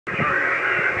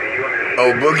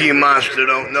Oh, Boogie Monster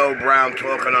don't know Brown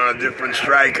talking on a different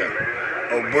striker.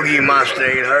 Oh, Boogie Monster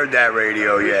ain't heard that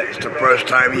radio yet. It's the first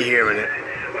time he hearing it.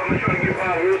 I'm trying to get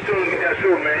by real soon to get that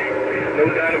suit, man. No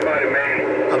doubt about it,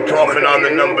 man. I'm talking on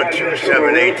the number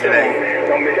 278 today.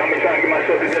 I'm trying to get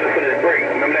myself together for this break.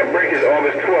 Remember that break is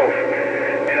August 12th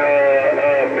in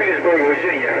Petersburg,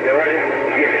 Virginia. Is that right?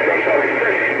 Yes, I'm sorry,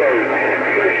 Fredericksburg,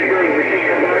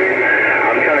 Virginia.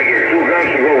 I'm trying to get 2 guns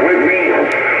to go with me.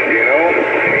 You know,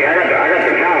 hey, I got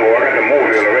the Tahoe, I got the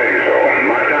mobile already, so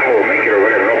my Tahoe will make it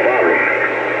already, no problem.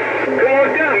 Come on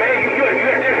down, man. You got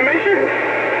the information?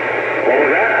 What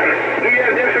was that? Do you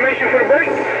have the information for the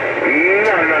break? No.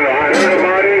 I heard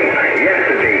about it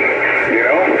yesterday, you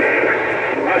know?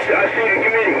 I see you.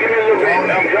 Give me a little bit.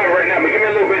 I'm driving right now, but give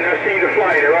me a little bit and I'll see you to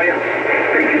fly there, right?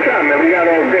 Take your time, man. We got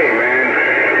all day, man.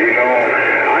 You know,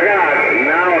 I got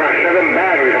now 7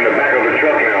 batteries on the back of the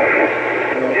truck now.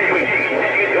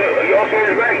 You all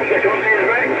cylinders back? You got your cylinders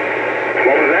back?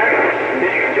 What was that? Did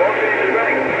you get your cylinders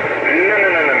back?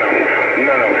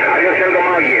 No. I didn't send them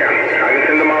out yet.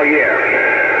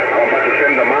 I'm about to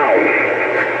send them out.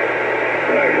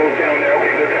 Alright, go down there.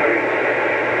 Okay, good time.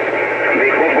 They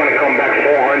both want to come back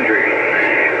 400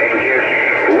 and just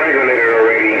regulated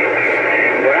already.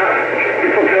 But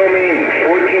people tell me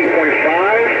 14.5.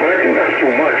 Well, I think that's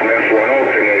too much, man, for an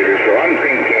alternator. So I'm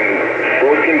thinking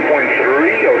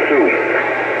 14.3 or 2.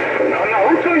 No,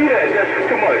 who told you that? That's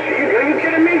too much. Are you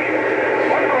kidding me?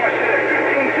 My car said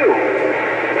 15 too.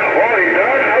 Oh, it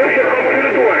does? How is your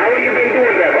computer doing? How have you been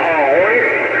doing that?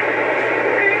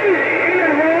 Ain't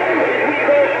nothing wrong. When you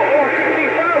go over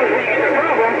 15.5 is when you get the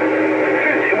problem.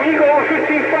 When you go over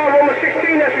 15.5 over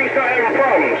 16, that's when you start having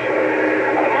problems.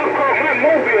 My car, my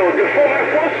mobile, my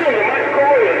 4-cylinder, my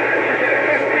Corolla, it's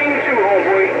at 15.2,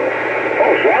 homeboy.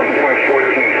 Oh, so I'm doing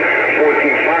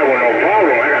 14.5 with no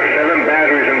problem. I got 7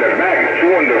 batteries in the back,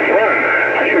 2 in the front.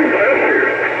 I should be perfect.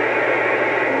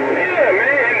 Yeah,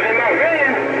 man. And my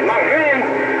van,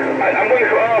 I'm waiting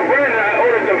for Brandon. I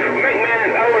ordered the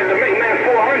MakeMan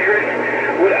 400.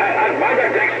 I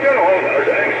got the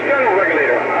external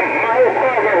regulator. My whole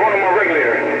car is going to run on my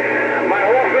regulator. My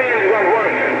whole van is going to run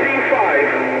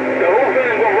 15.5. The whole van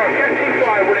is going to run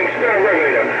 15.5 with an external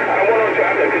regulator. I don't want to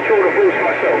have to control the boost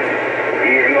myself.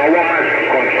 You know, I want my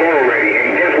control already. And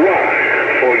guess what?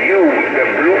 For you, the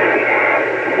blue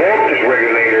voltage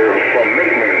regulator from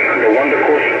MakeMan, the one that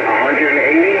costs 180,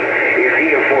 is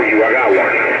here for you. I got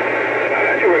one.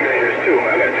 I got 2 regulators too.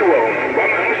 I got 2 of them. But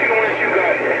I'm going to see the one that you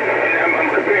got, and I'm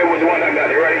comparing with the one I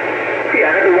got. You ready? Yeah,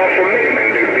 I got the one from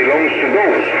MakeMan that belongs to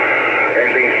those. And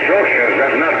the instructions,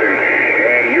 that's nothing.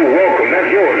 And you're welcome. That's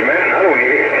yours, man. I don't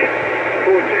need it.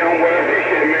 Cool, homeboy. I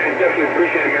appreciate it, man. Definitely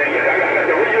appreciate it, man. Yeah, I got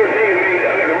the original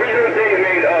Dave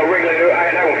made regulator. I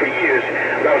had that one for years.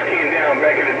 I was keying down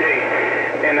back in the day.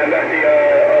 And I got the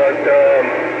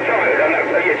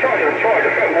Charger,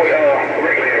 Fat Boy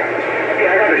regulator.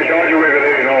 Yeah, I got the Charger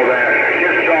regulator and all that.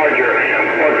 Just Charger.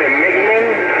 But the MakeMan,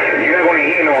 you're not going to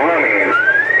hear no humming.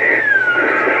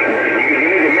 You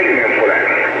need the MakeMan for that.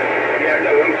 Yeah,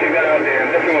 let me check that out there. I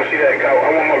definitely want to see that. I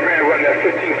want my van running at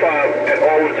 15.5 at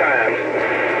all times.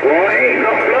 Well, hey,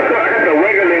 look, I got the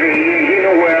regulator here. You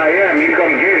know where I am. You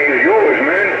come get it. It's yours,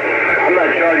 man. I'm not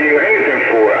charging you anything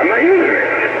for it. I'm not using it.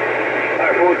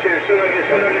 Alright, for as soon as I get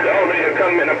the alternator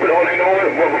come in, I put the alternator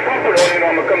on. Well, before I put the alternator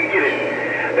on, I'm going to come get it.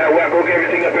 That way I go get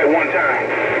everything up at one time.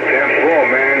 Damn floor,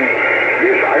 man.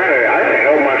 I gotta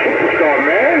help my superstar,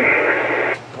 man.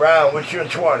 Brown, what's your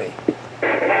 20? I'm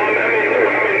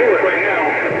in Newark right now.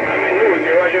 I'm in Newark,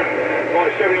 there, Roger. On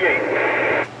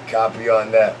 78. Copy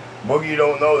on that. Boogie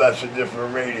don't know that's a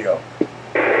different radio.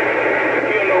 You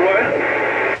don't know what?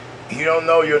 He don't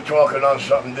know you're talking on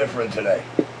something different today.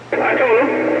 I told him.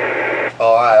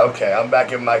 Alright, okay. I'm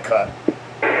back in my cut.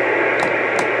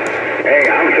 Hey,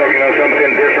 I'm talking on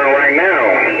something different right now.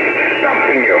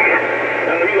 Something new.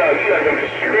 I know you got them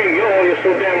string. Your audio's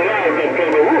so damn loud, don't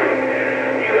plug the roof.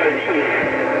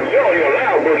 Your audio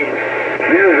loud, Boogie.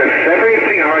 This is a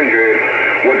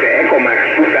 7300 with the Echo Max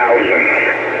 2000.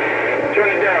 Turn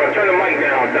it down. Turn the mic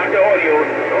down. Not the audio.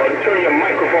 Turn your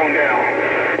microphone down.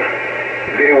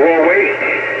 Did it war away?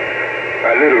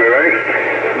 A little bit, right?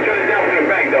 Turn it down from the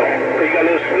back, though. Because you got a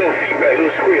little feedback, a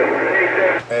little squeal.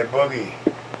 Hey, Boogie.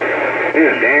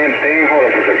 This damn thing. Hold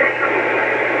on for a second.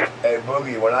 Hey,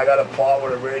 Boogie, when I got a part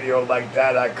with a radio like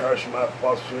that, I curse my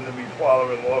fuck soon to be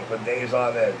following off for days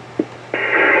on end.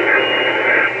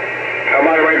 How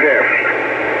about it right there?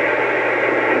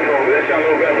 Oh, that sounds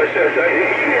a little bad, but you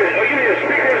need a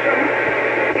speaker or something?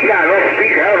 Nah, no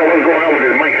speaker. I don't know what's going on with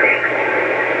this mic.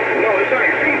 No, it's not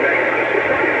feedback. It's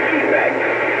not feedback.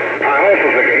 Hold on for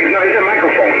a second. It's a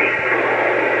microphone.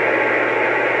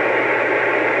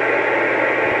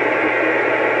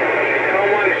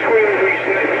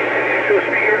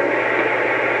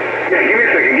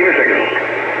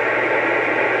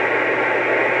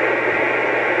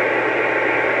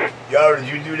 Yo, did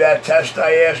you do that test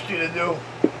I asked you to do?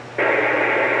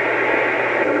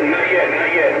 Not yet, not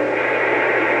yet.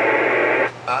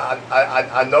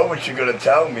 I know what you're gonna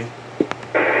tell me.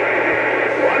 Well,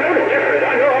 I know the difference.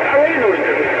 I already know the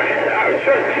difference, man.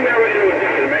 Trust me, I already know the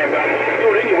difference, man. But I'm gonna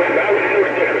do it anyway, but I already know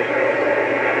the difference.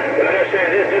 But like I said,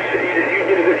 you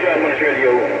did a good job on this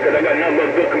radio, because I got nothing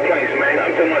but good complaints, man.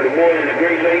 I'm talking about the boys in the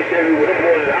Great Lakes everywhere, the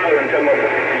boys are hollering, talking about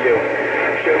the radio.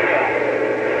 Sure enough.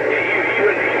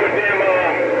 Even damn,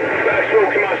 Black Stroke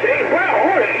came out and said, hey, Brown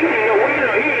Hornet, he didn't know what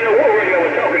radio I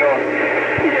was talking on.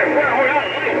 He said, Brown Hornet, I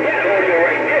like that audio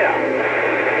right there.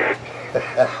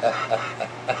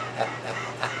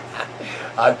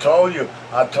 I told you,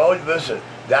 listen,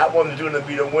 that one's going to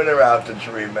be the winner out the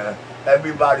tree, man.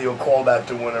 Everybody will call that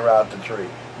the winner out the tree.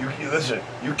 You listen,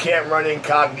 you can't run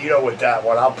incognito with that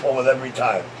one. I'll pull it every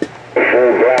time.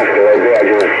 Full blaster right there, I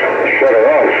just shut it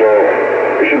off, so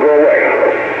it should go away.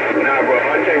 Nah, bro,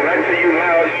 when I tell you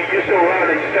loud, you're so loud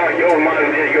that you sound you're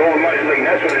overmodulating.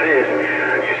 That's what it is.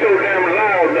 You're so damn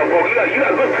loud, though, bro. You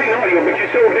got good clean audio, but you're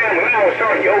so damn loud,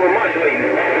 sorry, you're overmodulating.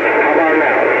 How about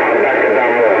now? I'm backing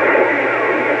down more.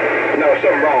 No,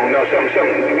 something wrong. No,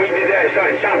 something. We did that. It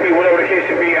started choppy, whatever the case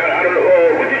may be. I don't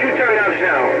know. What did you turn down just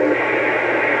now?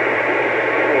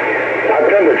 I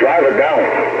turned the driver down.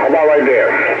 How about right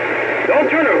there? Don't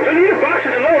turn it. Don't leave the boxes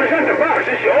alone. It's not the box.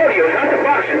 It's your audio. It's not the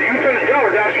boxes. You turn the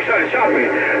driver down, you started choppy.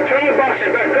 Turn your boxes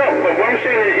back up. But what I'm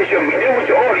saying is, deal with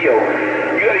your audio.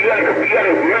 You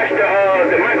gotta match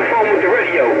the microphone with the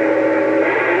radio.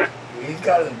 He's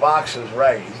got his boxes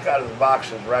right. He's got his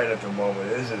boxes right at the moment.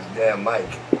 This is damn mic.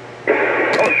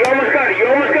 Oh, you almost got it.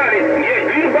 Yeah,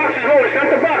 leave the boxes alone. It's not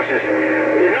the boxes.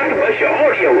 It's your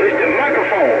audio. It's the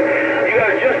microphone. You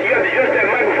gotta adjust that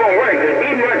microphone right. Because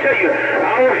believe me when I tell you,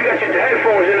 I don't know if you got your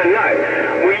headphones in or not.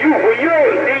 When you're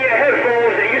in your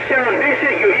headphones and you sound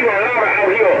decent, you're even louder out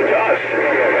here to us.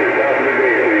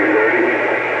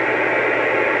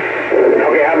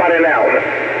 Okay, how about it now?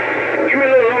 Give me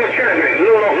a little longer transmit.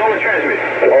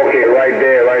 Okay, right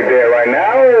there, right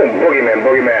now. Boogeyman.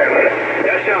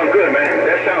 That sounds good, man.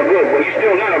 That sounds good. Well, you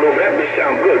still loud though, but that bitch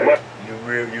sound good, but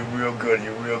You're real good.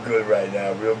 You're real good right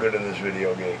now. Real good in this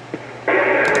video game.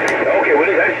 okay, well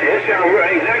that sound real.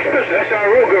 Hey, Zach Spencer, that sound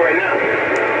real good right now.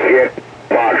 Yeah,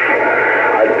 box.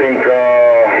 I think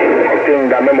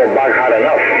that memo box had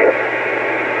enough.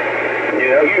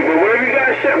 Yeah, but whatever you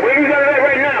got it at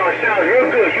right now, it sounds real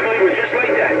good. You can leave it just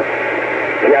like that.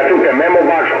 Yeah, I took the memo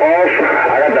box off.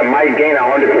 I got the mic gain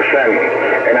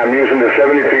 100%, and I'm using the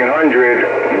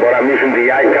 7300, but I'm using the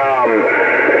ICOM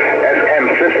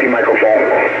SM50 microphone.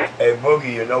 Hey,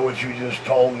 Boogie, you know what you just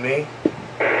told me?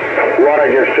 What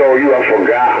I just told you, I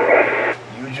forgot.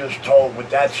 With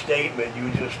that statement, you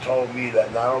just told me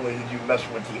that not only did you mess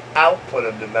with the output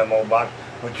of the memo box,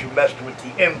 but you messed with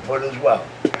the input as well.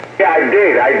 Yeah, I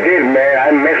did, man. I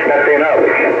messed that thing up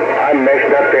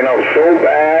so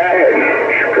bad.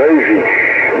 It's crazy.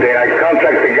 Then I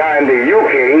contact the guy in the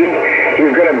UK.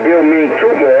 He's going to bill me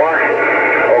 2 more.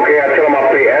 Okay, I tell him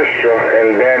I'll pay extra,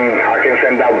 and then I can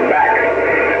send that back.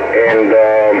 And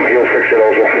he'll fix it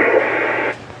also.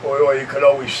 Or you could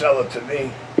always sell it to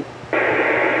me.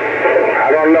 I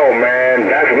don't know, man.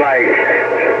 That's like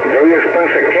very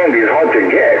expensive candy. It's hard to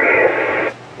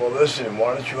get. Well, listen,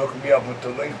 why don't you hook me up with the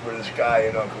link for this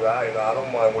guy, because I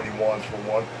don't mind what he wants for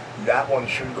one. That one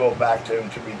should go back to him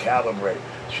to recalibrate.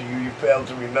 So you failed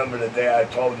to remember the day I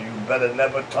told you better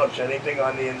never touch anything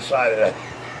on the inside of that.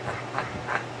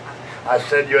 I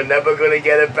said you're never going to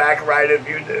get it back right if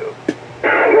you do.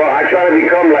 Well, I try to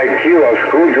become like you, a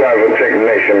screwdriver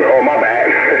technician. Oh, my bad.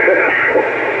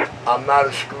 I'm not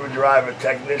a screwdriver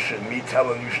technician. Me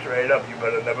telling you straight up, you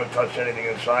better never touch anything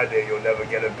inside there. You'll never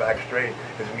get it back straight.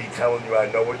 It's me telling you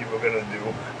I know what you were going to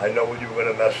do. I know what you were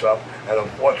going to mess up. And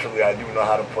unfortunately, I do know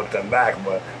how to put them back,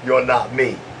 but you're not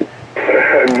me.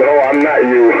 No, I'm not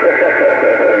you.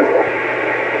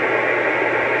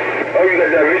 Oh, you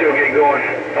got that video game going.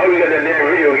 Oh, you got that damn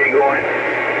video game going.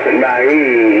 Nah,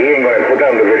 he ain't going to put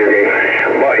down the video game.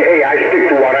 But, hey, I stick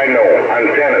to what I know.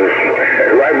 Antennas.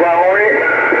 Right, Brown Hornet?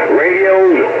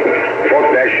 Radios?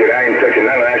 Fuck that shit. I ain't touching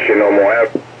none of that shit no more.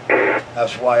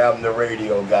 That's why I'm the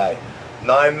radio guy.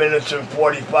 9 minutes and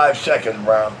 45 seconds,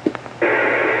 Brown.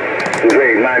 This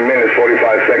ain't 9 minutes,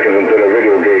 45 seconds into the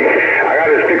video game. I got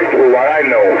to stick to what I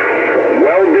know.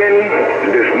 Welding,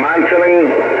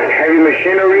 dismantling, heavy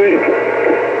machinery,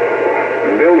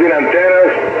 building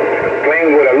antennas,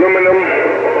 playing with aluminum.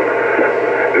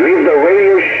 Leave the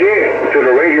radio shit to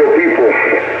the radio people.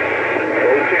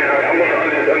 I'm going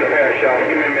to underpass, y'all.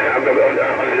 Give me a minute. I'm going to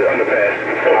underpass.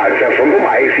 Alright, so put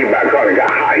my AC back on. It got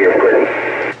hot here quick.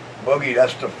 Boogie,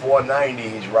 that's the 4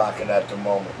 490 he's rocking at the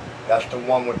moment. That's the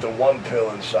one with the one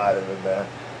pill inside of it, man.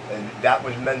 And that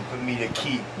was meant for me to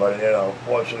keep, but you know,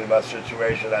 fortunately my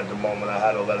situation at the moment, I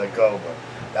had to let it go. But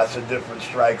that's a different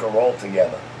striker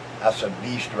altogether. That's a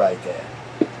beast right there.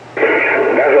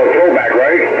 That's a throwback,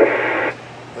 right?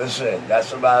 Listen,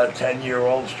 that's about a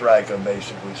 10-year-old striker,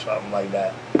 basically, something like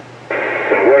that.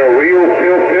 What, a real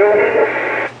pill?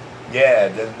 Yeah,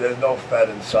 there's no Fed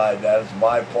inside that. It's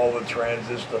bipolar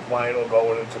transistor final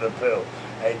going into the pill.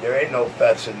 Hey, there ain't no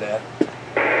Feds in there.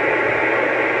 Okay.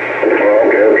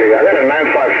 I got a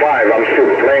 955. I'm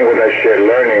still playing with that shit,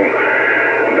 learning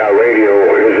that radio.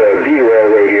 It was a D-rail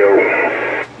radio.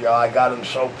 Yeah, I got him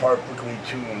so perfectly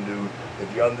tuned, dude.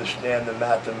 If you understand the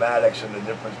mathematics and the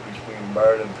difference between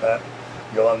bird and pep,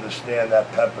 you'll understand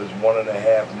that pep is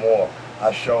 1.5 more.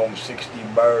 I show him 60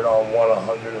 bird on one,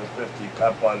 150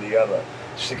 pep on the other.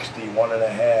 60, 1.5,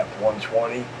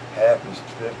 120, half is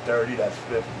 30, that's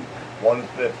 50.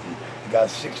 150. You got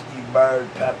 60 bird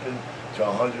pepping to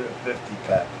 150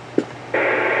 pep.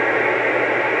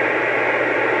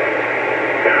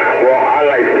 Well, I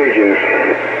like pigeons.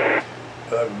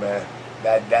 Look, man,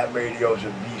 that radio's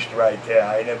a beast right there.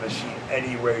 I ain't never seen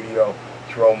any radio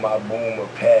throw my boomer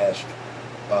past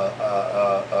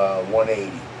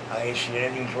 180. I ain't seen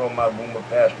anything throw my boomer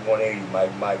past 180.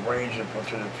 My Ranger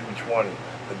puts it at 220.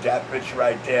 But that bitch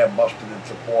right there busted it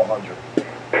to 400.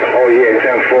 Oh yeah,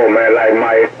 10-4, man. Like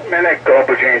man, that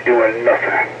garbage ain't doing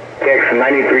nothing. Takes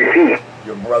 93 feet.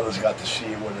 Your brother's got to see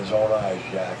it with his own eyes,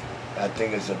 Jack. That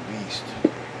thing is a beast.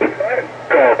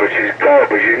 Garbage is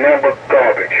garbage. It's never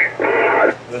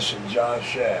garbage. Listen, John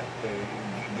Shaft,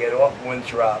 get off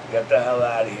Winthrop, get the hell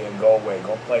out of here and go away.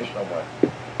 Go play somewhere.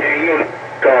 Yeah, you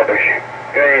garbage.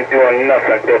 You ain't doing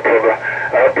nothing, Bill Brother.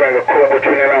 I'll bring a Cobra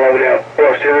 29 over there and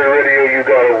bust every radio you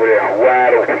got over there,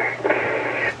 wide open.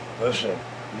 Listen,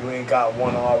 you ain't got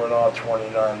one R&R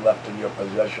 29 left in your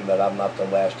possession that I'm not the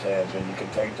last hands in. You can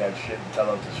take that shit and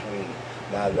tell it to Sweeney.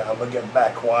 Now, I'm going to get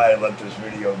back quiet and let this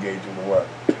video gauge do the work.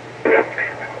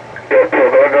 Bill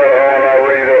Brother, I got an R&R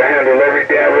radio to handle every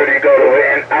damn radio you got over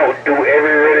there and outdo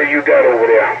every radio you got over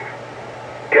there.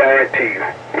 Guarantee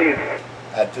you.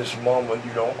 At this moment,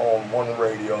 you don't own one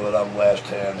radio that I'm last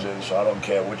hands in, so I don't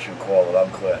care what you call it. I'm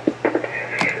clear.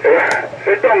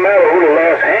 It don't matter who the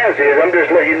last hands is. I'm just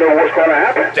letting you know what's going to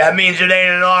happen. That means it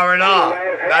ain't an R&R.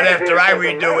 Not after I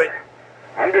redo it.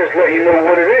 I'm just letting you know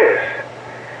what it is.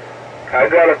 I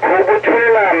got a Cobra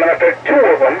 29, matter of fact, 2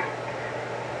 of them.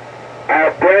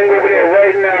 I'll bring over there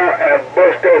right now and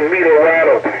bust that meter wide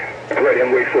open. Let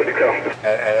him wait for it to come.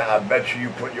 And I bet you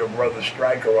put your brother's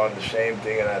striker on the same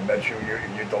thing, and I bet you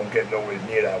don't get nowhere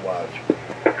near that watch.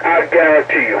 I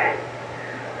guarantee you.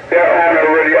 That owner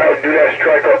really outdo that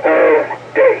striker all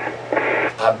day.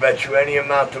 I bet you any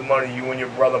amount of money you and your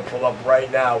brother pull up right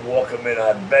now, walk him in,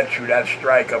 I bet you that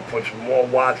striker puts more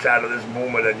watts out of this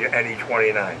boomer than any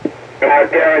 29. I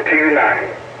guarantee you not.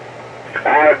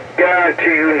 I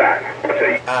guarantee you not.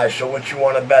 Alright, so what you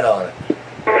want to bet on it?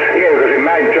 Yeah, because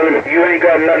imagine you ain't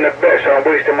got nothing to bet, so I'm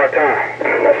wasting my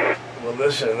time. Well,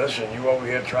 listen, you over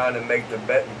here trying to make the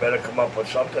bet, you better come up with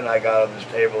something I got on this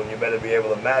table, and you better be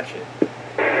able to match it.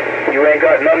 You ain't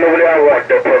got nothing over there I want,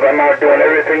 though, because I'm out doing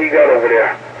everything you got over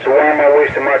there. So why am I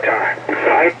wasting my time?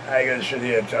 I ain't gonna sit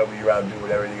here and tell me you're out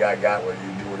doing everything I got when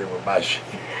you do it with my shit.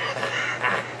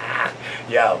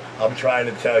 Yo, I'm trying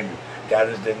to tell you, that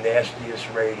is the nastiest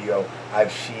radio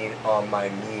I've seen on my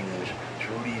meters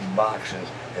through these boxes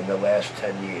in the last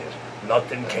 10 years.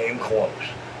 Nothing came close.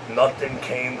 Nothing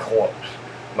came close.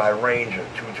 My Ranger,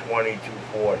 220,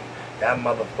 240. That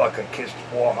motherfucker kissed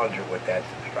 400 with that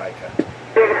striker.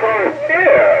 Yeah,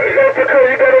 that's because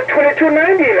you got a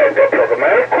 2290 in that Deplocker,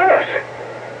 man, of course.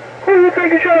 Who do you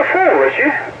think you're trying to fool,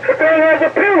 Richie? The thing has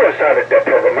a pill inside the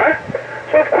Deplocker, man.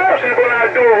 So of course it's going to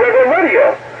outdo a regular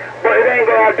radio. But it ain't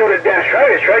going to outdo the damn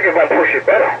striker if I push it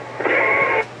better.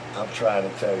 I'm trying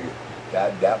to tell you,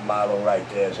 that model right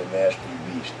there is a nasty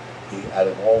beast. Out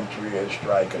of all 3 of his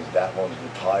strikers, that one's the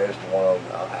highest one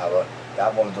ever.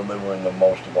 That one's delivering the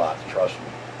most watts, trust me,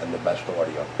 and the best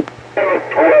audio.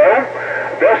 Well,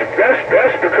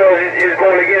 that's because it's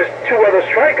going against 2 other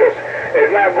strikers.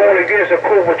 It's not going against a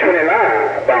Cobra 29.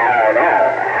 No.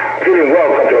 Feeling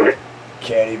well,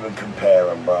 Can't even compare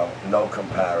them, bro. No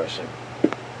comparison.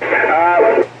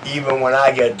 Even when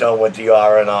I get done with the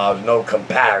R&Rs, no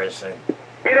comparison.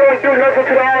 You don't do nothing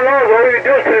to the R&Rs. All you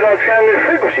do is put it on transmit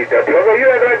frequency, Deplocker.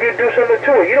 You act like you do something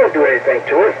to it. You don't do anything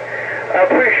to it. I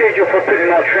appreciate you for putting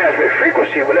it on transmit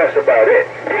frequency, but that's about it.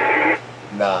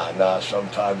 Nah,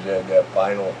 sometimes their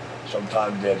final,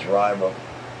 sometimes their driver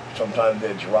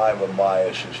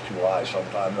bias is too high.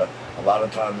 Sometimes a A lot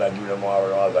of times I do them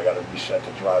R&Rs, I gotta reset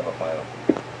the driver final.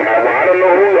 Well, I don't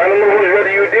know whose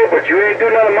radio you did, but you ain't do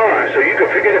none of mine, so you can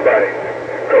forget about it.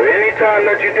 Because anytime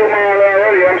that you do my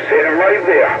radio, I'm sitting right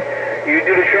there. You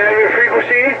do the transmit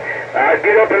frequency, I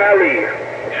get up and I leave.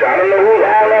 So I don't know whose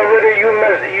radio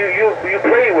you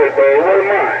played with, but it wasn't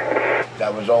mine.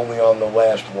 That was only on the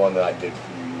last one that I did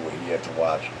for you. You were here to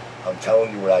watch. I'm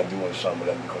telling you what I do in some of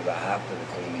them because I have to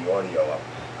clean the audio up.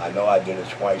 I know I did it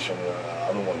twice in the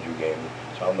other ones you gave me,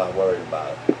 so I'm not worried about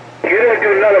it. You didn't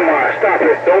do none of mine. Stop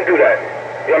it. Don't do that.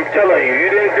 I'm telling you, you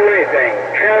didn't do anything.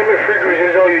 Transmit frequency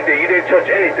is all you did. You didn't touch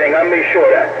anything. I made sure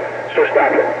of that. So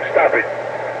stop it. Stop it.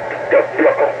 The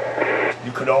plucker.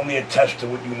 You could only attest to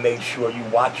what you made sure you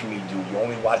watch me do. You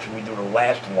only watch me do the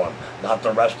last one, not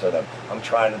the rest of them. I'm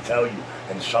trying to tell you.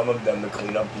 And some of them, to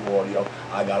clean up the audio,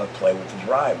 I gotta play with the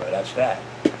driver. That's that.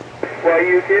 Well,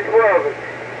 you did well.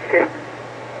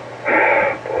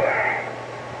 Boy.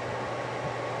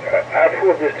 I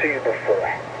proved this to you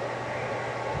before.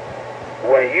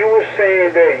 When you were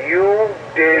saying that you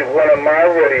did one of my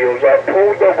radios, I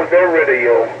pulled up with that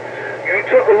radio. You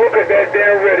took a look at that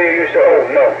damn radio, you said, oh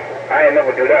no, I ain't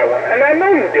never do that one. And I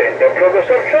know you didn't, the plugger.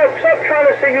 Stop trying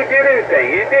to say you did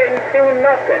anything. You didn't do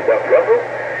nothing, the plugger.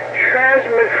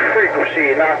 Transmit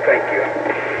frequency, and I thank you.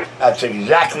 That's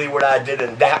exactly what I did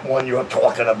in that one you're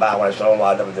talking about. When I said, oh,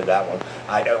 I never did that one.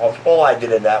 All I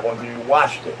did in that one, because you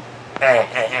watched it.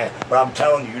 But I'm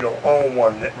telling you, you don't own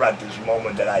one right this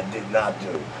moment that I did not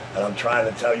do. And I'm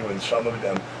trying to tell you, in some of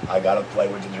them, I got to play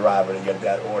with the driver to get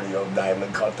that audio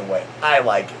diamond cut the way I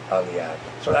like it on the app.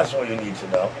 So that's all you need to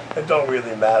know. It don't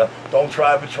really matter. Don't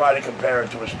try to compare it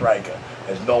to a striker.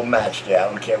 There's no match there. I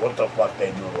don't care what the fuck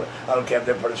they do with it. I don't care if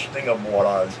they put a stinger board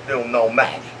on it. It's still no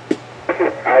match.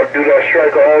 I'll do that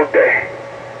striker all day.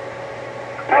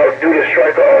 I'll do the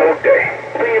striker all day.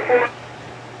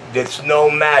 It's no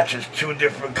match. It's two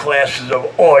different classes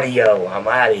of audio. I'm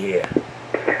out of here.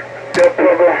 The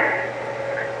plugger,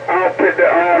 I'll put the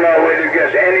on already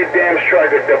against any damn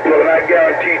striker, the plugger, and I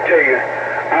guarantee tell you,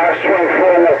 I swing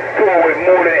forward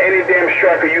more than any damn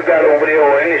striker you got over there,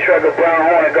 or any striker Brown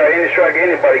Hornet got, any striker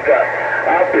anybody got.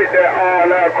 I'll put that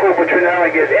on cool between now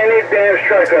against any damn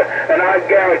striker, and I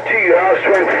guarantee you I'll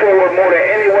swing forward more than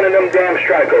any one of them damn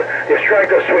strikers. The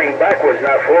striker swing backwards,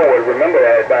 not forward. Remember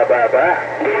that.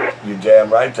 Bye. You damn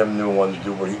right them new ones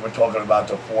do, but he was talking about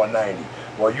the 490.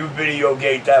 Well, you video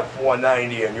gate that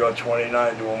 490 and you're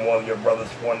 29 doing one of your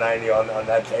brother's 490 on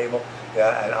that table,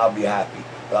 yeah, and I'll be happy.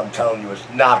 But I'm telling you, it's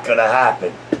not going to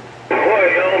happen. Boy,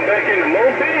 I'm back in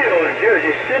Mobile,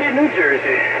 Jersey City, New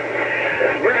Jersey.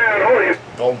 Brown Hornet.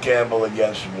 Don't gamble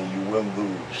against me. You will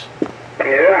lose.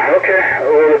 Yeah, okay.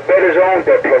 Well, the bet is on,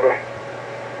 the plugger.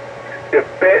 The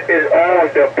bet is on,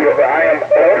 the plugger. I am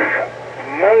off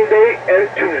Monday and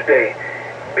Tuesday.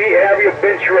 Have your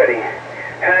bench ready.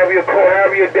 Have your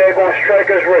daggone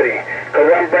strikers ready.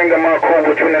 Because I'm bringing my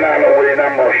Cobra 29 over there and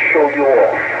I'm going to show you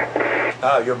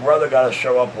off. Your brother got to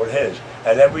show up with his.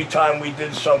 And every time we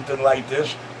did something like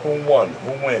this, who won?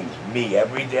 Who wins? Me,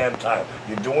 every damn time.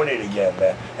 You're doing it again,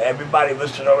 man. And everybody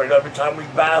listen over it. Every time we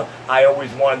battle, I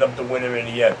always wind up the winner in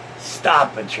the end.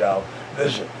 Stop it, yo.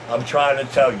 Listen, I'm trying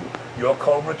to tell you, your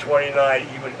Cobra 29,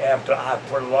 even after I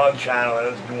put it on channel and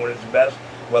it's doing its best,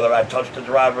 whether I touch the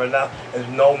driver or not, is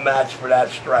no match for that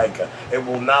striker. It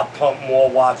will not pump more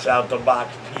watts out the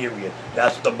box, period.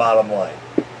 That's the bottom line.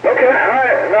 Okay,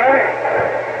 alright.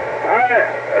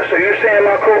 So you're saying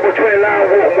my Cobra 29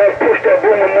 won't push that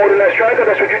boomer more than that striker?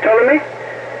 That's what you're telling me?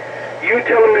 You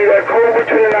telling me that Cobra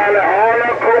 29,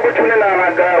 that Cobra 29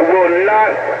 I got will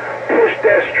not push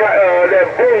that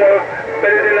boomer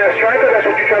better than that striker? That's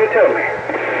what you're trying to tell me?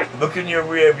 Look in your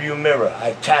rear view mirror.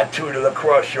 I tattooed it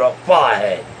across your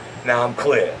forehead. Now I'm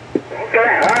clear.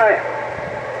 Okay, alright.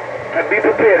 Be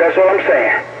prepared, that's all I'm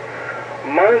saying.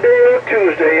 Monday or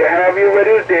Tuesday, have you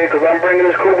ready today, because I'm bringing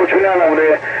this Cobra 29 over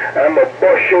there, and I'm going to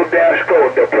bust your damn skull,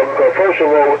 the plugger. Because first of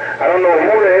all, I don't know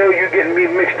who the hell you getting me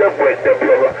mixed up with, the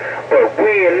plugger, but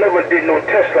we ain't never did no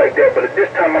test like that, but at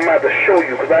this time I'm going to have to show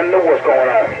you, because I know what's going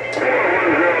on.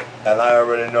 And I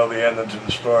already know the ending to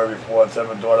the story before it's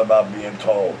ever thought about being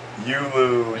told. You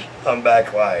lose, I'm back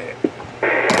quiet.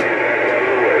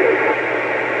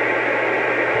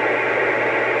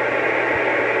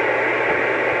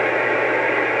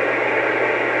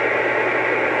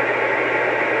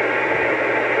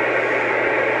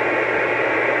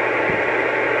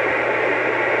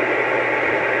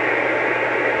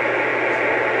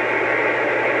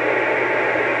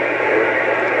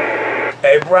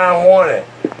 Hey, Brown Hornet.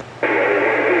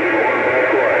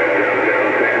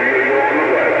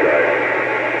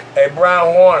 Hey,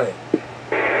 Brown Hornet.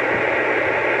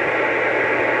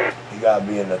 He gotta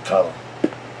be in the tunnel.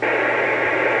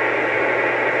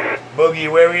 Boogie,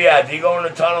 where he at? Did he go in the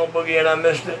tunnel, Boogie, and I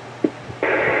missed it?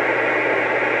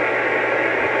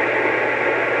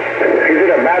 He's in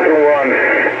a bathroom run.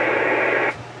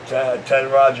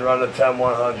 10 Roger on the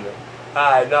 10-100.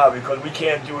 Alright, no, because we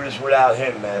can't do this without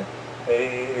him, man.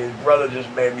 His brother just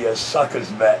made me a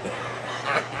sucker's bet.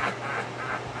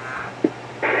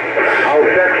 I'll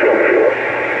text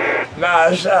him. Nah,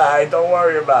 it's alright, don't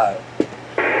worry about it.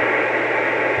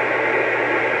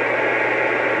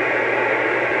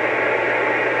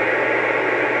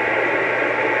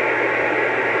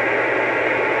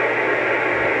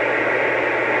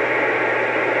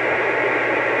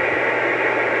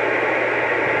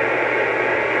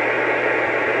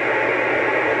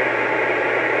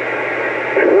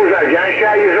 John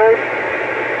shot you, sir?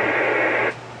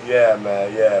 Yeah,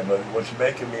 man, yeah, but what's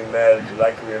making me mad is because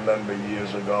I can remember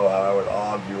years ago how I would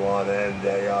argue on end,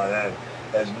 day on end.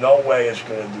 There's no way it's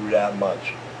going to do that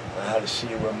much. I had to see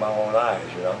it with my own eyes,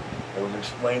 you know. It was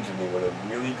explained to me with a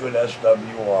really good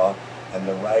SWR and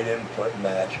the right input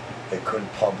match, it could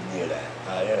pump near that.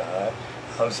 You know,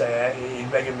 I'm saying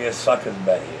he's making me a sucker's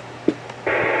bet here.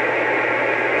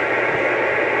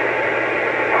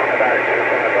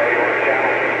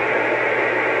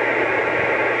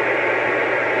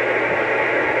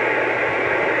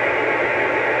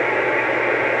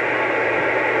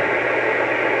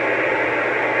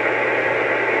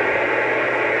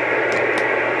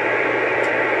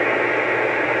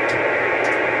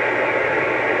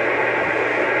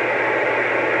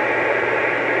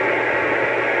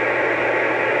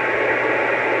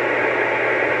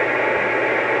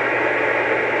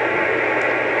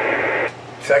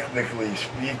 Technically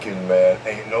speaking, man,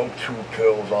 ain't no 2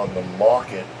 pills on the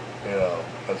market, you know,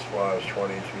 as far as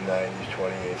 2290s,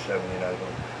 2879s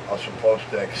are supposed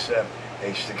to accept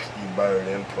a 60 bird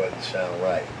input and sound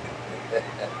right.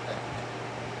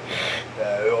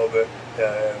 As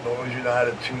long as you know how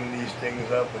to tune these things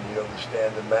up and you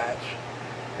understand the match,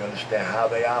 you understand how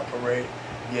they operate,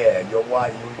 yeah, you're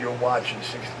watching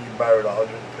 60 bird,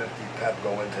 150 pep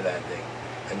go into that thing,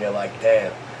 and you're like,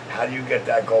 damn. How do you get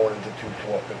that going into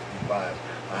 2455?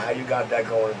 Or how you got that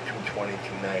going into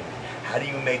 22290? How do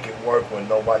you make it work when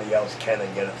nobody else can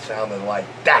and get it sounding like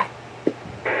that?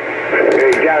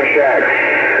 Hey, John Shack,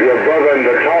 your brother in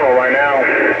the tunnel right now.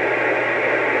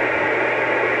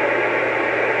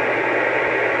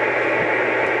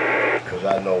 Because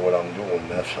I know what I'm doing,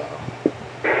 that's all.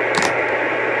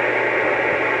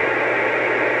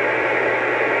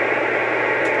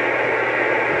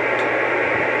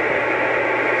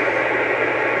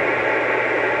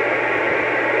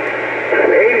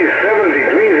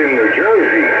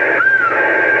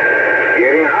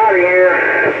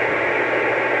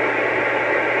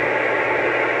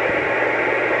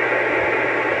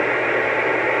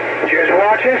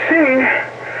 Watch and see.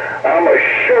 I'ma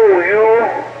show you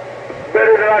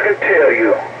better than I can tell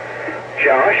you.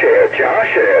 John Shell, John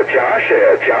Shell, John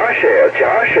Shell, John Shell,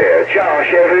 John Shell, John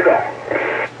Shell, here we go.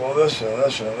 Well, listen.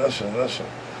 This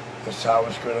is how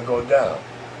it's going to go down.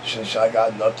 Since I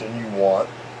got nothing you want,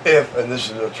 if, and this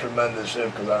is a tremendous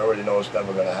if, because I already know it's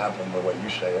never going to happen the way you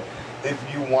say it, if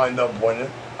you wind up winning,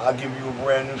 I'll give you a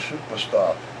brand new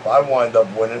superstar. If I wind up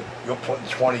winning, you're putting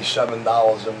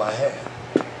 $27 in my hand.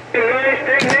 You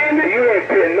ain't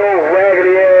putting no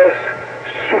raggedy ass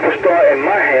superstar in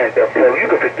my hand there, bro. You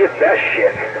can forget that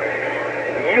shit.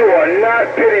 You are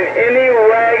not putting any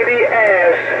raggedy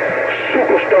ass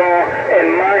superstar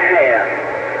in my hand.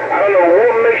 I don't know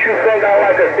what makes you think I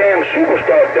like a damn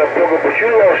superstar there, bro, but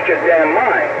you lost your damn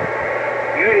mind.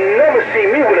 You never see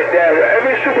me with a damn,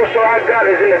 every superstar I got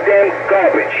is in the damn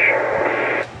garbage.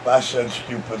 If I said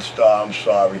stupid star, I'm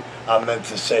sorry. I meant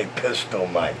to say pistol,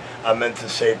 Mike. I meant to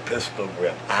say pistol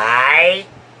grip. Aight?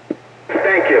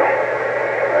 Thank you.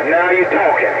 Now you're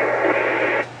talking.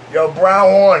 Yo, Brown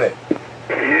Hornet.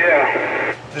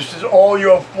 Yeah. This is all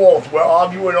your fault. We're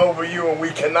arguing over you, and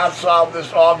we cannot solve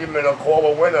this argument or call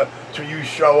a winner till you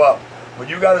show up. But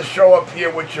you got to show up here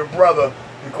with your brother,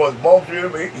 because both of you,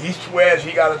 he swears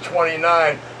he got a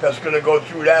 29 that's going to go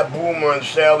through that boomer and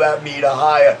sail that meter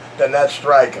higher than that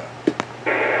striker.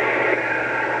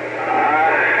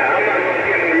 I'm not going to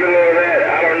get in the middle of that.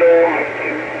 I don't know,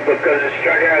 because the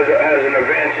striker has an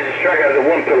advantage. The striker has a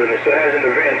 1 pill in it, so it has an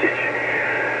advantage.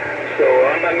 So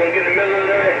I'm not going to get in the middle of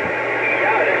that.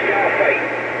 Y'all, that's y'all fight.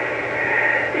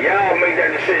 Y'all make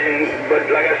that decision, but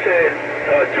like I said,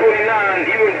 29,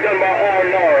 even done by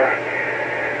R&R,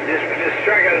 this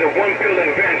striker has a 1 pill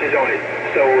advantage on it,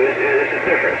 so it's a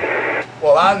difference.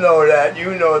 Well, I know that,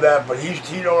 you know that, but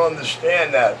he don't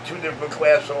understand that. 2 different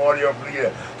classes of audio for the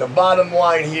year. The bottom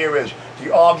line here is,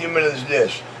 The argument is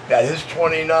this, that his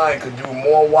 29 could do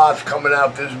more watts coming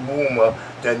out this boomer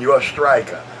than your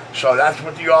striker. So that's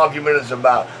what the argument is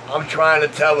about. I'm trying to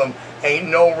tell him, ain't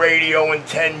no radio in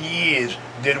 10 years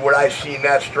did what I seen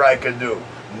that striker do.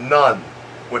 None.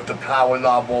 With the power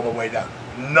knob all the way down.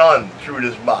 None through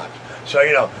this box. So,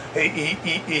 you know,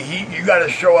 you got to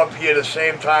show up here the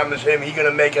same time as him. He's going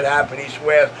to make it happen, he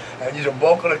swears. And these are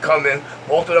both going to come in.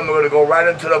 Both of them are going to go right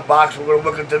into the box. We're going to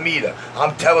look at the meter.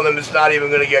 I'm telling them it's not even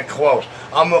going to get close.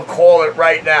 I'm going to call it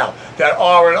right now. That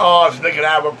R&R is going to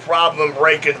have a problem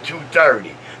breaking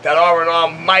 230. That R&R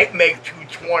might make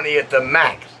 220 at the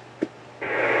max. I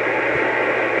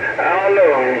don't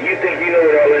know. You think you know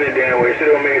it all any damn way, so it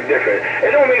don't make a difference.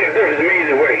 It don't make a difference to me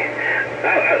either way.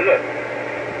 Look,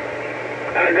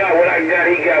 I got what I got,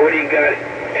 he got what he got,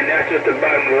 and that's just the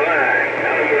bottom of the line.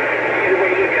 Either way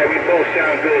you look at it, we both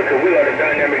sound good, because we are the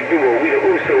dynamic duo. We the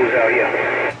Usos out here.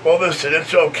 Well, listen,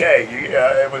 it's okay.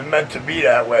 It was meant to be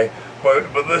that way.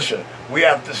 But listen, we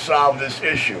have to solve this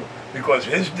issue. Because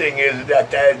his thing is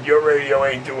that your radio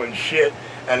ain't doing shit,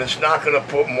 and it's not going to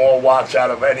put more watts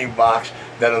out of any box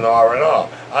than an R&R.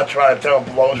 I try to tell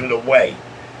him, blows it away.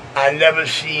 I never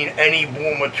seen any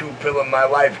boomer 2-pill in my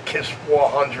life kiss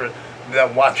 400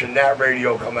 than watching that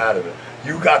radio come out of it.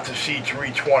 You got to see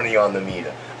 320 on the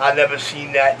meter. I never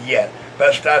seen that yet.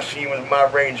 Best I've seen was my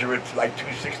Ranger, it's like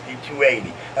 260,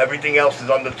 280. Everything else is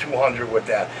under 200 with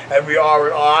that. Every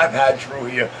R&R I've had through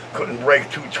here couldn't break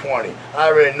 220. I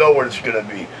already know what it's going to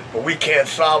be. But we can't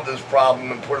solve this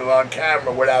problem and put it on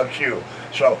camera without you.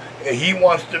 So he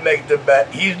wants to make the bet.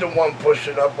 He's the one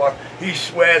pushing up on. He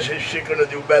swears his shit going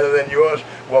to do better than yours.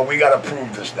 Well, we got to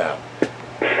prove this now.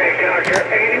 Hey, Doctor,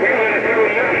 ain't we going to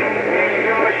prove nothing?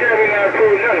 I said we got to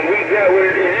prove nothing. We got what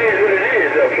it is,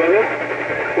 brother.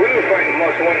 We ain't fighting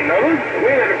amongst one another. We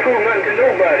ain't got to prove nothing to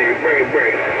nobody.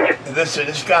 Break. Listen,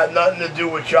 it's got nothing to do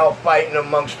with y'all fighting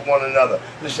amongst one another.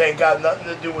 This ain't got nothing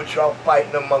to do with y'all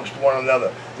fighting amongst one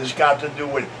another. This got to do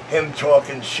with him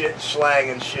talking shit,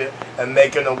 slanging shit, and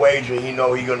making a wager he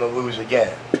know he gonna lose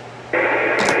again.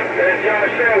 John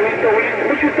said,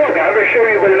 what you talking? I can show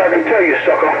you better than I can tell you,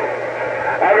 sucker.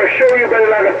 I can show you better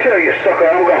than I can tell you, sucker.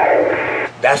 I'm gone.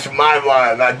 That's my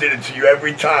line. I did it to you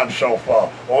every time so far.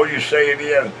 All you say in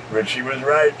the end, Richie was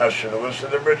right. I should have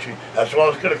listened to Richie. That's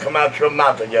all that's going to come out your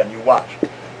mouth again. You watch.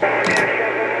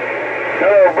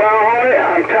 Hello, Brown Hornet.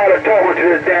 I'm tired of talking to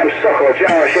this damn sucker,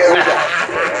 John. Here we go.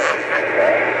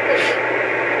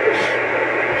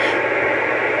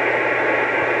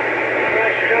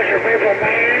 Such a paper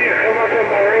man. You come up with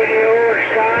my radio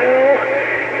style.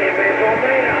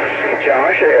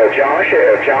 John Shell, John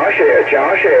Shell, John Shell,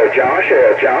 John Shell, John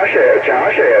Shell, John Shell,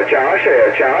 John Shell, John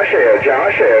Shell, John Shell, John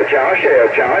Shell, John Shell,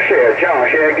 John Shell, John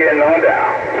Shell, getting on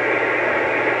down.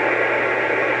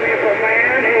 Paper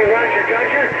man, he runs your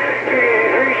dungeon, he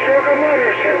three-stroke of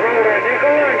motors, he rolled a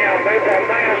nickel on you, paper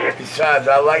man. Besides,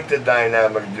 I like the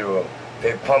dynamic duo.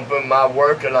 They pumping my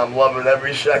work and I'm loving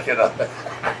every second of it.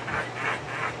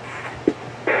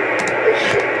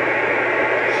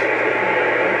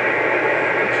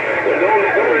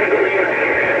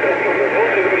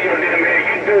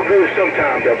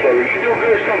 Sometimes, though, brother. You do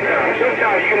good sometimes.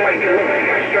 Sometimes you might get lucky. You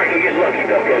might strike and get lucky,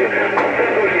 though, brother.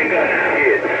 That's what you got.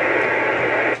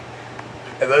 Yeah.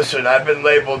 And listen, I've been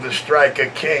labeled the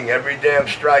striker king. Every damn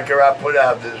striker I put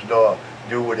out this door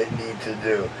do what it needs to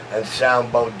do. And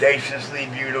sound bodaciously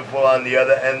beautiful on the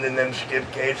other end of them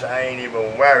skip gates. I ain't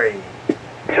even worried.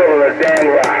 Telling a damn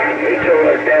lie. They telling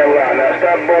a damn lie. Now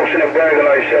stop boasting and bragging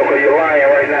on yourself, because you're lying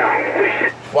right now.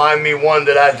 Find me one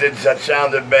that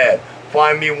sounded bad.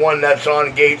 Find me one that's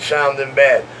on gate sounding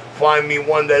bad. Find me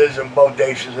one that isn't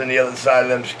bodacious on the other side of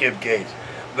them skip gates.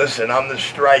 Listen, I'm the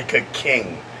striker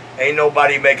king. Ain't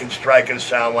nobody making strikers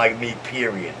sound like me,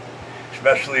 period.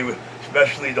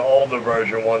 Especially the older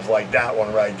version ones like that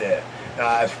one right there.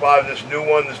 Now, as far as this new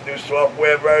one, this new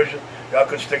software version, y'all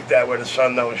can stick that where the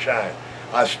sun don't shine.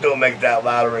 I still make that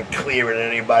louder and clearer than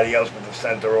anybody else with the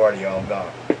center audio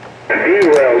gone.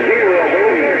 D-Well,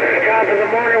 top of the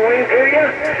morning wing to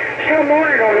you. Still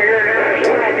morning over here in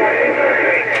Arizona, about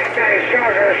 8:30. Guys,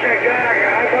 stars are a sick guy.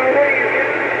 How far away you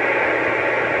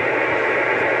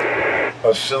get?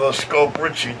 Oscilloscope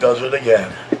Richie does it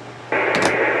again.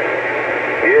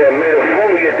 Yeah, made a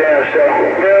fool of your damn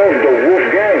self. Well, the Wolf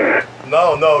Gang.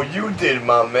 No, you did,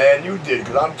 my man. You did,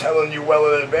 because I'm telling you well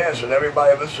in advance, and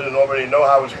everybody listening already know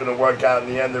how it's going to work out in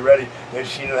the end already. They've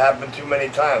seen it happen too many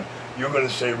times. You're going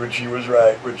to say Richie was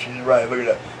right. Richie's right. Look at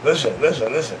that. Listen.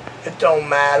 It don't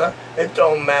matter.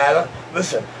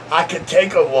 Listen, I can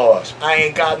take a loss. I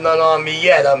ain't got none on me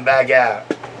yet. I'm back out.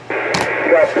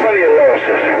 You got plenty of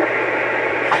losses.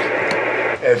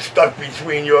 and stuck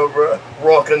between your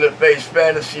rock-in-the-face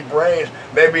fantasy brains.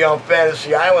 Maybe on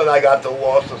Fantasy Island I got the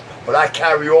losses, but I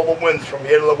carry all the wins from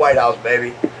here to the White House,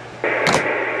 baby.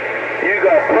 You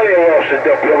got plenty of losses,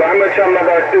 Duck Plug. How many times I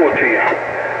gotta do it to you?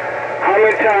 How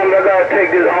many times I gotta take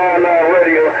this on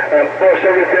radio and bust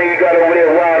everything you got over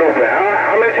there wide open, huh?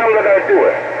 How many times I gotta do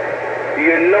it?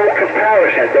 You're no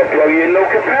comparison, Duck Plug. You're no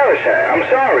comparison. I'm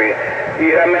sorry. I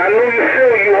mean, I know you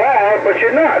feel you are, but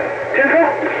you're not.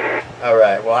 All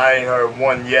right, well, I ain't heard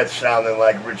one yet sounding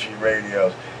like Richie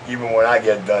radios. Even when I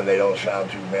get done, they don't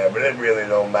sound too bad, but it really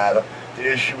don't matter. The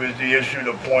issue is the issue,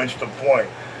 the point's the point.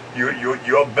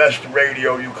 Your best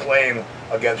radio you claim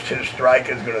against his strike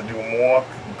is going to do more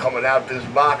coming out this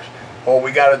box. All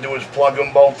we got to do is plug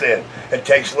them both in. It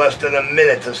takes less than a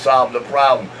minute to solve the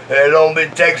problem. It only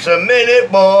takes a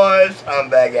minute, boys. I'm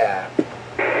back out.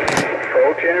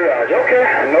 Okay, Raj. Okay,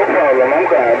 no problem. I'm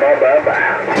gone.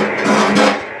 Bye.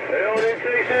 It only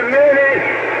takes a minute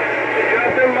to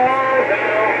drop them all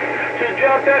down. To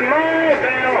drop that mall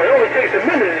down. It only takes a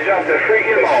minute to drop the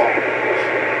freaking mall.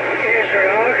 Yes, sir,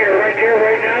 Hawk. You're right there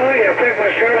right now. You picked my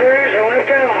strawberries and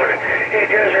left out. Hey,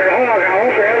 Desert Hawk, I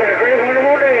hope you're having a great,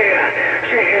 wonderful day.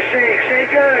 Say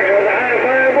guys with a high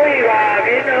five wave.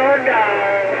 Getting on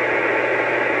down.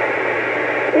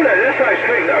 Ooh, that's like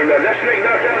Snake knocked out. That Snake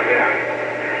knocked out there.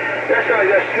 That's like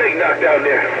that Snake knocked out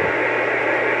there.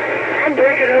 I'm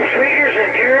breaking up speakers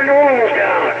and tearing the walls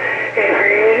down.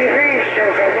 Every 80 feet, so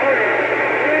come on.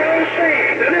 Let's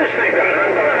see. That is Snake knocked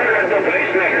out.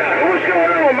 Snake knocked out. What's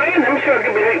going on, man? I'm sure I'll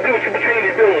give you between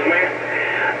the bills, man.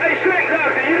 Hey, Snake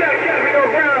Doctor, you got traffic on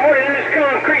Brown Horty in this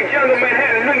concrete jungle,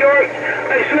 Manhattan, New York.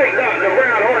 Hey, Snake Doctor,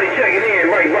 Brown Horty checking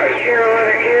in, right.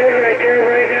 Carolina kid, right there,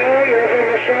 right now. You're from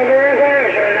the Strawberry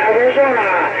Valley in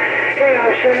Arizona. Hey,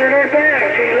 I'm sending it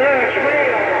back. She loves me.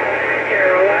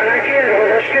 Carolina kid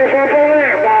with a stiff up over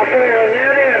there. Bob Fair,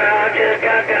 that in. I just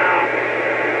got down.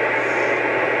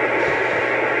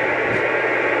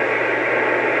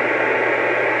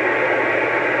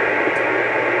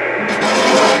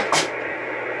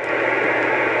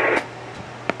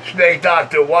 Snake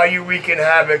Doctor, why you wreaking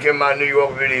havoc in my New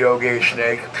York video game,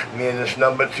 Snake? Me and this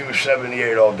number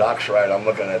 278. Oh, Doc's right. I'm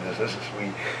looking at this. This is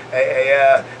sweet.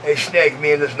 Hey, Snake,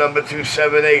 me and this number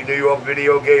 278 New York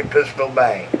video game pistol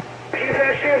bang. Keep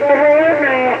that shit over right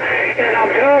now, and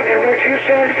I'm talking what you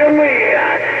said to me,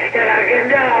 and I get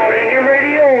down in your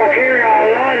radio,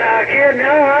 Carolina kid,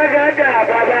 now I got down,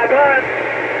 bye.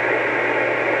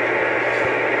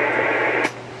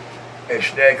 Hey,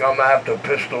 Snake, I'm gonna have to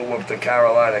pistol whip the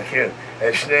Carolina kid.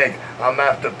 Hey, Snake, I'm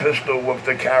gonna have to pistol whip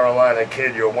the Carolina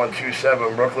kid. Your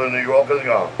 127 Brooklyn, New York is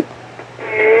gone.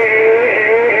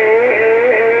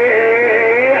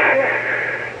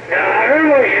 Now, I heard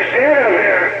what you said up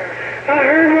there. I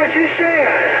heard what you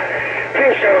said.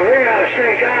 Pistol real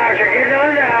Snake Doctor, get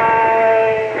on down.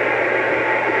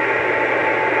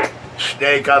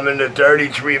 Snake, I'm in the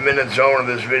 33-minute zone of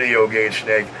this video game,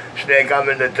 Snake. Snake, I'm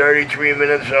in the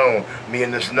 33-minute zone. Me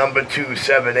and this number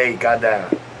 278 got down.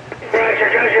 Roger,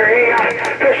 hey,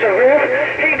 pistol grip.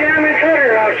 Hey, Diamond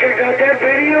Cutter, I'll check out that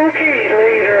video key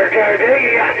later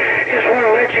today. Just want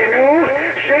to let you know.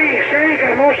 Snake,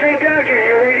 I'm on Snake Doctor,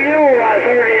 your radio,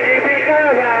 30 dB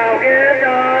club. I'll get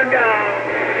on down.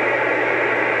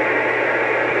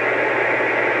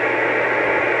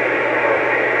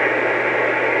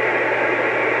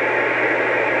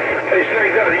 Hey,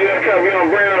 Snake Doctor, you got to copy on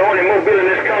Brown Horty Mobile in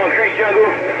this concrete jungle?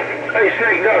 Hey,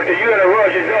 Snake Doctor, you got to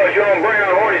Roger Dodge on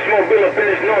Brown Horty Mobile up in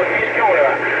this northeast corner.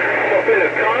 I'm up in the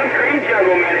concrete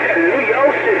jungle, Manhattan, New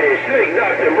York City. Snake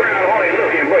Doctor, Brown Horty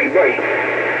looking break.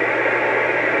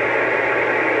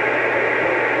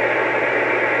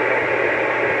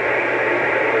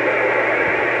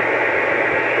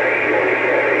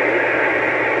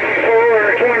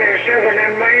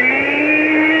 In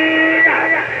Maine,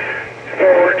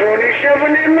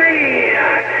 427 in Maine.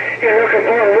 You're looking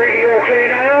for a radio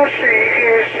clean out,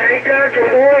 Snake Doctor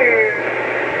the way.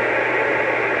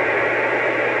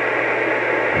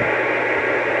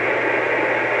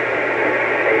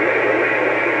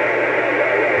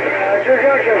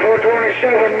 Doctor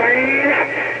 427 Maine.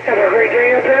 Have a great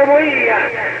day up that way.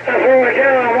 Throw it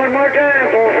down one more time.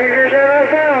 4 fingers out of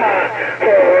thumb.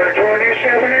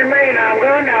 427 in Maine. I'm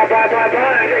gone now. Bye.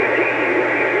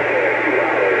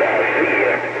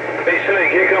 Hey,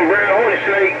 Snake, here come Brown Horty,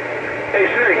 Snake. Hey,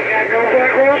 Snake. Got no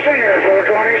black roll singer.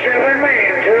 427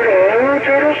 Maine. Toodle,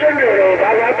 doodle.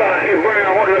 Bye. Hey, Brown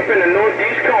Horty up in the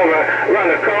northeast corner. Around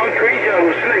the concrete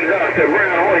jungle. Snake Doctor,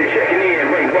 Brown Horty checking in.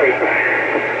 Break.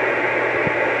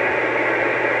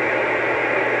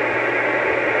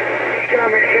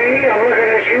 Tommy T, I'm looking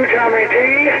at you, Tommy T.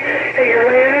 Hey, you're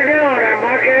laying it down. I'm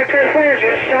not Cactus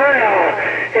Francis style.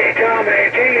 Hey, Tommy,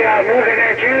 T, I'm looking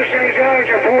at you, St. George,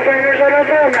 your four fingers on the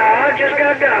thumb now. I just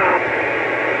got done.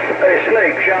 Hey,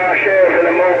 Snake, John Sheriff in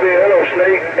the Mobile. Hello,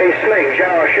 Snake. Hey, Snake,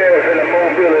 John Sheriff in the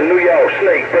Mobile in New York.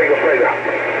 Snake, breaker.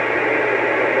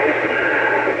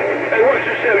 Hey, what's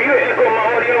yourself? You echo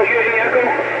my audio? You any echo?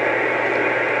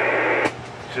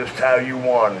 Just how you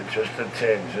want it, just a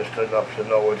tinge, just enough to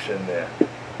know what's in there.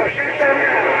 You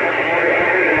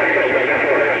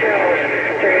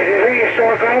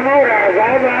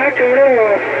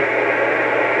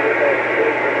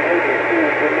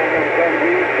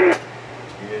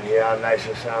didn't hear how nice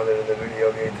it sounded in the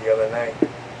video game the other night?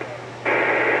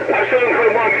 I'm still looking for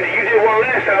the one you did one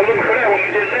last time. I'm looking for that one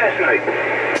you did last night.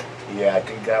 Yeah, I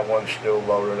think that one's still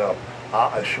loaded up.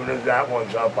 As soon as that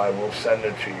one's up, I will send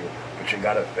it to you. But you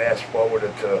got to fast forward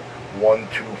it to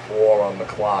 124 on the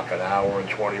clock, an hour and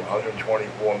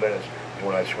 124 minutes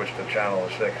when I switch to channel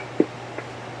 6.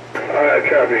 Alright,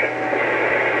 copy.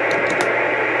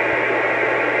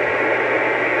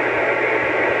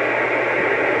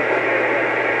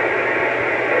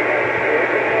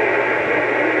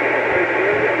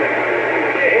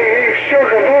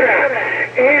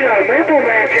 Maple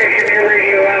Man taking your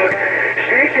radio out.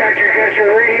 Snake Doctor got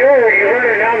your radio when you're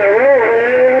running down the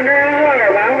road under his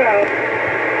arm. I'm out.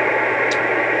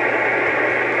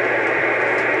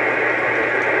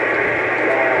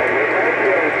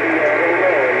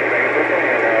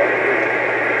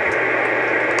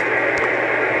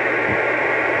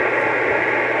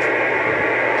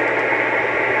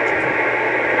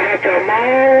 At the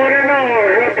mall, one and all.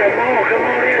 At the mall, come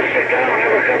on in, sit down,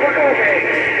 have a cup of coffee.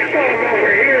 I'm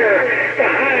over here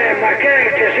behind my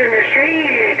cactus in the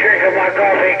street, drinking my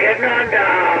coffee, getting on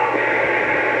down.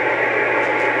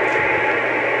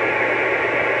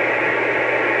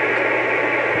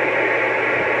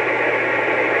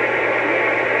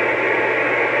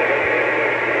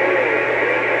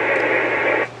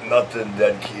 Nothing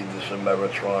dead keyed to some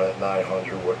Megatron at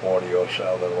 900 with audio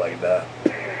sounding like that.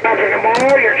 Up in the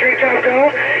mall, your treats out though,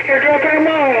 you're dropping them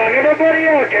all on everybody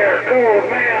out there. Cool,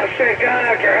 man, Sick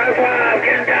Doctor, high five,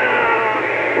 get down.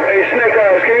 Hey, Snake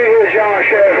Eyes, can you hear John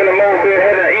Sheriff in the Mobile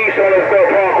heading east on this Bell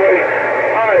Parkway?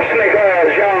 Alright, Snake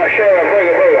Eyes, John Sheriff,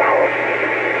 breaker.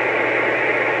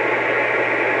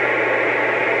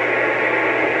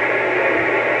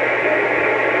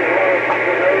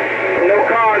 No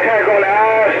contact on the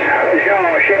eyes,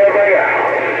 John Sheriff, breaker.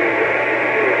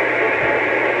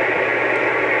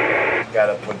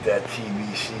 Gotta put that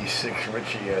TBC 6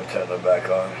 Richie antenna back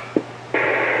on.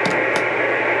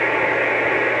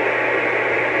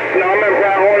 No, I'm in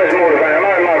Brown Hornet's motorcycle. I'm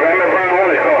not in my van. I'm in Brown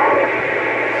Hornet's car.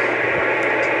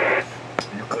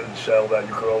 You couldn't sell that.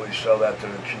 You could only sell that to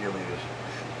the cheerleaders.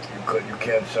 You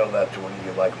can't sell that to any of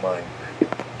you like mine.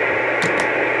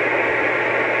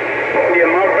 Yeah,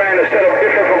 my van is set up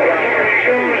different from Brown Hornet's.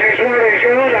 It's one of these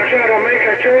shows. I'm trying to make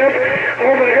a trip.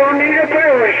 Oh, but I don't need a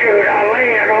parachute. I'll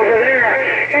land over there.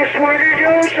 It's Smarty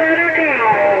Joe's side of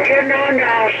town. Getting on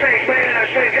down, Snake Man,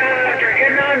 Snake Doctor,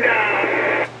 getting on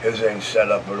down. His ain't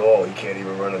set up at all. He can't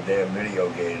even run a damn video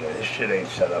game. His shit ain't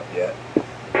set up yet.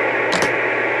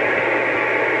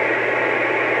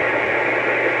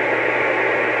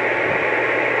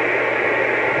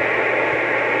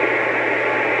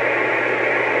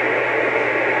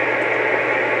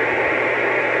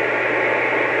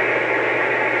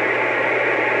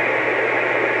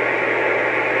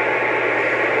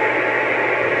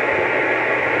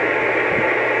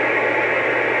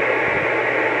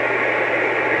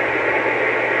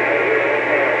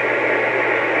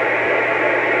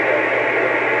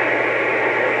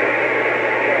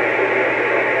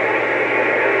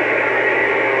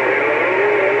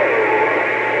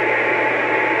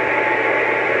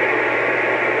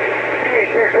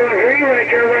 Right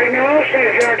there right now,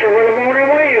 St. George with a morning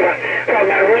wave from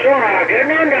Arizona,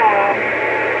 getting on down.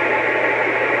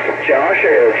 John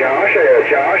Sheriff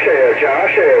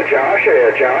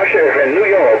in New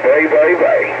York, bye.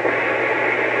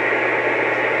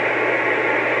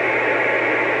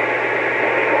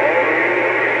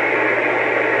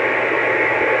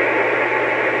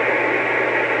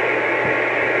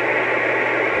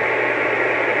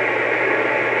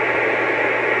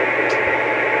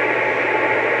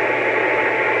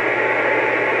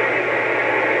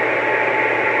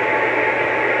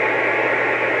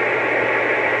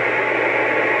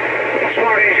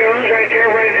 Right there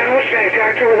right now, St.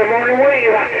 Doctor with a morning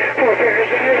wave, 4 fingers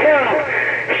in his thumb.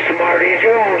 Smarty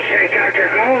Jones, St. Doctor,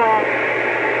 go on.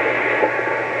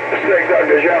 Snake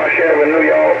Doctor John Sheriff in New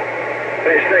York.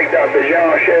 Hey, Snake Doctor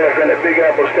John Sheriff in the Big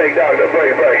Apple, Snake Doctor,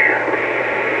 break.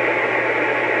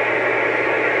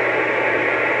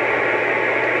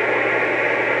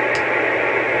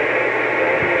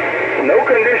 No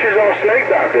conditions on Snake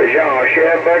Doctor. John,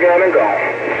 Sheriff, back out and gone.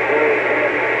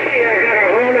 Yeah, I got a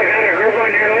hold, I got a grip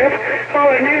on your lip. All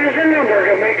I need is a number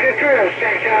to make the trip.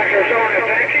 Snake Doctor's on it.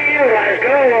 Back to you. Let's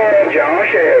go. John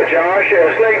Sheriff,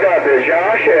 Snake Doctor.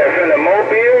 John Sheriff in the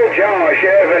Mobile. John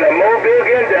Sheriff in the Mobile.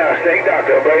 Get down, Snake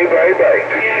Doctor. Bye. Yeah, I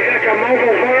got your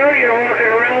mobile for you. You're walking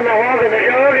around the walk of the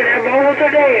dog and that mobile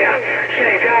today.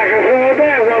 Snake Doctor, pull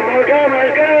back. One more time.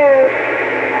 Let's go.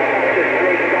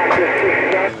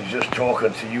 He was just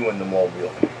talking to you in the mobile.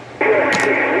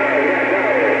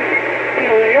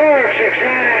 New York,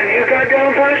 6-9. You got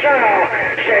down for the south.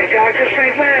 Snake Doctor,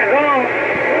 Snake Man, go on.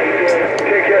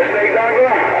 Take care, Snake Doctor.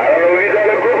 I don't know if you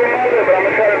got a grip on my lip, but I'm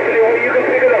going to try to figure where you can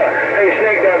pick it up. Hey,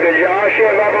 Snake Doctor, John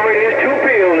Sheriff operating his 2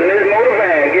 pills in his motor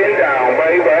van. Getting down.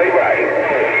 Bye.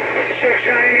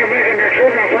 6-9, you're making your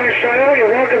trip on first style.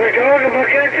 You're walking the dog and look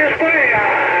at this way.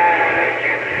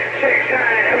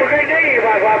 6-9, have a great day.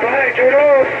 Bye.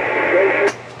 Toodles.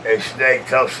 Hey, Snake,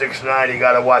 tell 6-9 you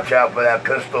gotta watch out for that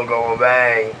pistol going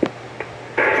bang.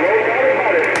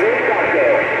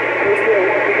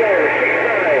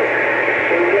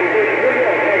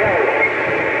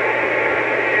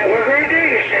 Have a great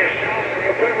day, 6-9.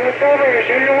 You'll put what's over here.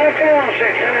 Send you what's on,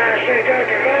 6-9. Snake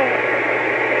Doctor, go.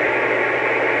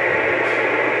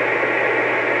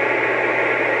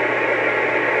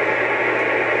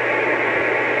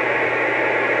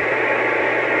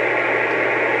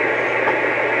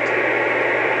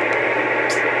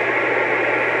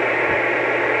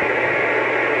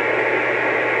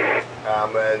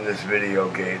 I'm gonna end this video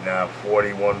gate now,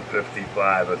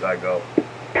 41:55 as I go.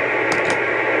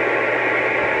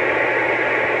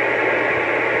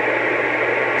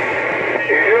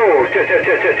 Yo,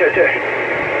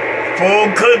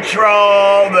 Full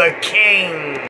control, the king.